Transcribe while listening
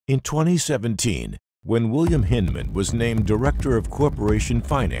In 2017, when William HINMAN was named Director of Corporation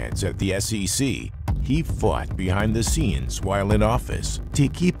Finance at the SEC, he fought behind the scenes while in office to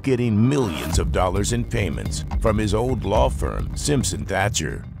keep getting millions of dollars in payments from his old law firm, Simpson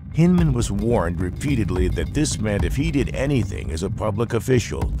Thacher. HINMAN was warned repeatedly that this meant if he did anything as a public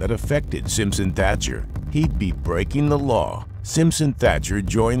official that affected Simpson Thacher, he'd be breaking the law. Simpson Thacher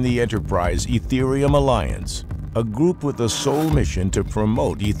joined the enterprise Ethereum Alliance, a group with the sole mission to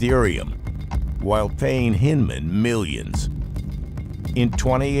promote Ethereum, while paying HINMAN millions. In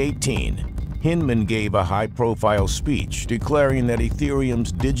 2018, HINMAN gave a high-profile speech declaring that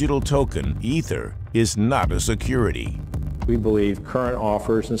Ethereum's digital token, Ether, is not a security. We believe current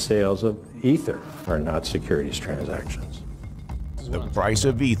offers and sales of Ether are not securities transactions. The price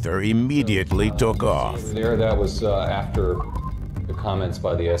of Ether immediately took off. That was after the comments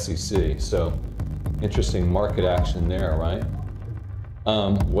by the SEC, so interesting market action there, right?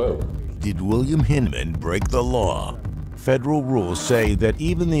 Whoa. Did William HINMAN break the law? Federal rules say that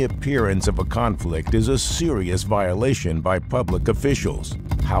even the appearance of a conflict is a serious violation by public officials.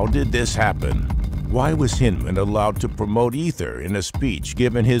 How did this happen? Why was HINMAN allowed to promote Ether in a speech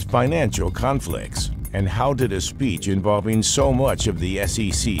given his financial conflicts? And how did a speech involving so much of the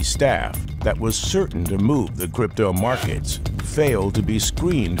SEC staff that was certain to move the crypto markets fail to be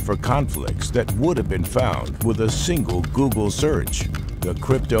screened for conflicts that would have been found with a single Google search? The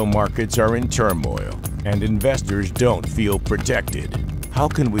crypto markets are in turmoil, and investors don't feel protected. How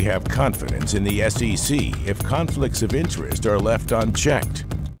can we have confidence in the SEC if conflicts of interest are left unchecked?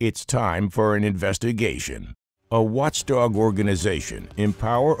 It's time for an investigation. A watchdog organization,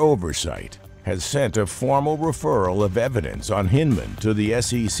 Empower Oversight, has sent a formal referral of evidence on HINMAN to the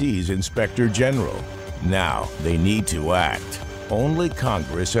SEC's Inspector General. Now they need to act. Only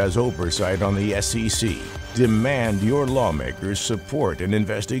Congress has oversight on the SEC. Demand your lawmakers support an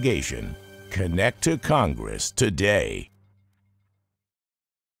investigation. Connect to Congress today.